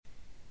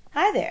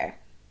Hi there.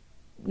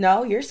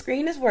 No, your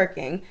screen is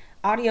working.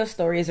 Audio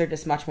stories are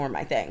just much more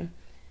my thing.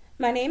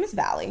 My name is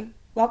Valley.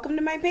 Welcome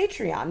to my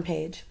Patreon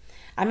page.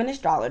 I'm an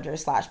astrologer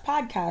slash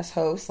podcast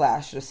host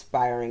slash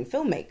aspiring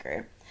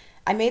filmmaker.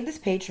 I made this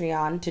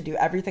Patreon to do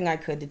everything I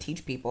could to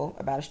teach people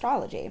about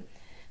astrology.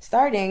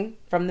 Starting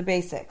from the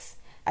basics,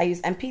 I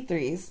use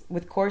MP3s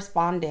with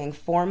corresponding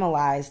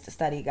formalized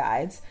study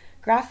guides,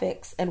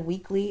 graphics, and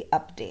weekly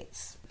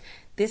updates.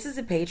 This is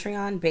a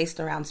Patreon based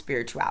around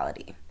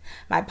spirituality.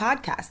 My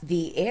podcast,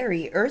 The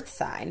Airy Earth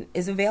Sign,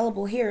 is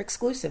available here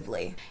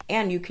exclusively,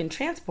 and you can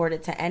transport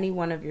it to any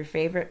one of your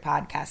favorite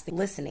podcasting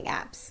listening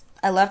apps.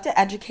 I love to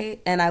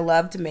educate, and I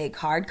love to make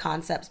hard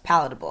concepts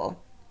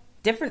palatable.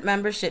 Different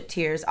membership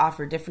tiers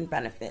offer different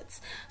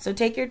benefits, so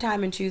take your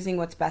time in choosing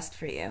what's best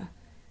for you.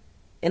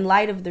 In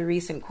light of the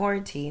recent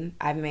quarantine,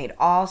 I've made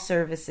all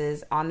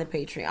services on the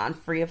Patreon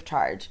free of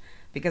charge,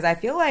 because I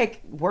feel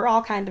like we're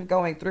all kind of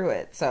going through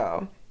it,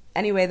 so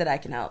any way that I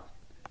can help.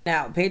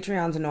 Now,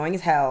 Patreon's annoying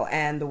as hell,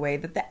 and the way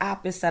that the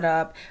app is set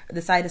up, or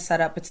the site is set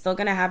up, it's still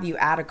going to have you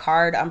add a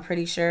card, I'm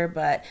pretty sure,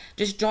 but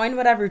just join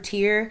whatever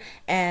tier,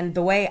 and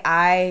the way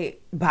I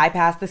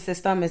bypass the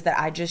system is that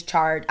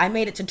I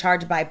made it to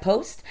charge by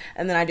post,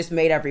 and then I just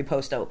made every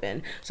post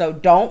open. So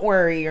don't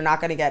worry, you're not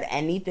going to get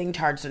anything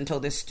charged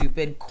until this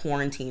stupid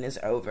quarantine is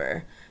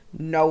over.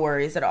 No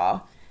worries at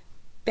all.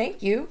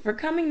 Thank you for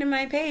coming to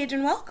my page,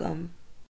 and welcome.